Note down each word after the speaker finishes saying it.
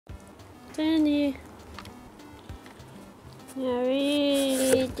Danny. Yeah,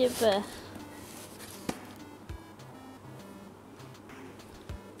 really dipper.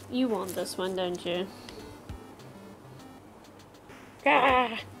 You want this one, don't you?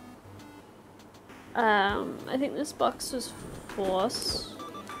 Ah! I think this box was Force.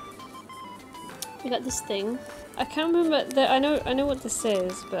 We got this thing. I can't remember. I know what this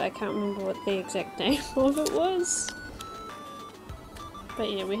is, but I can't remember what the exact name of it was.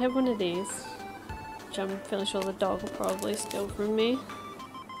 But yeah, we have one of these, which I'm fairly sure the dog will probably steal from me.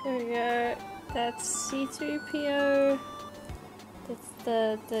 There we go. That's C3PO. That's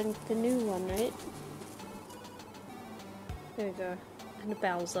the new one, right? There we go. And a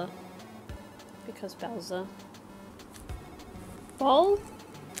Bowser. Because Bowser. Ball?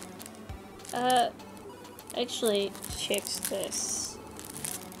 Actually, check this.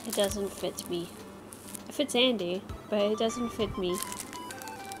 It doesn't fit me. It fits Andy, but it doesn't fit me.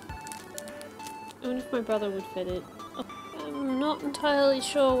 I wonder if my brother would fit it. Oh, I'm not entirely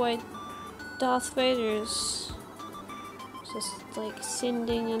sure why Darth Vader's just like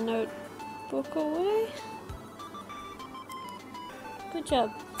sending a notebook away. Good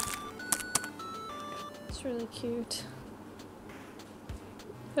job. It's really cute.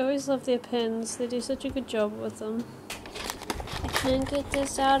 I always love their pins. They do such a good job with them. I can't get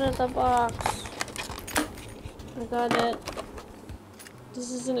this out of the box. I got it.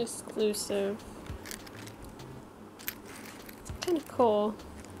 This is an exclusive. It's kind of cool.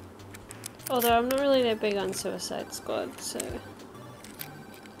 Although I'm not really that big on Suicide Squad, so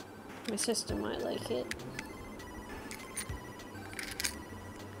my sister might like it.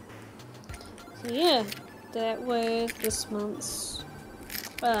 So yeah, that was this month's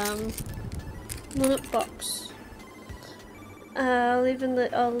Minute box. I'll leave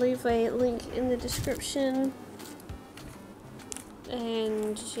a link in the description,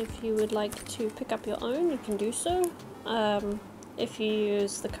 and if you would like to pick up your own, you can do so. If you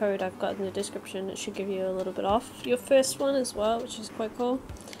use the code I've got in the description, it should give you a little bit off your first one as well, which is quite cool.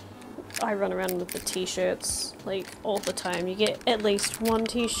 I run around with the t-shirts like all the time. You get at least one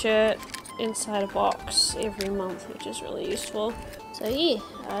t-shirt inside a box every month, which is really useful. So yeah,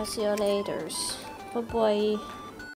 I'll see you later. Bye bye.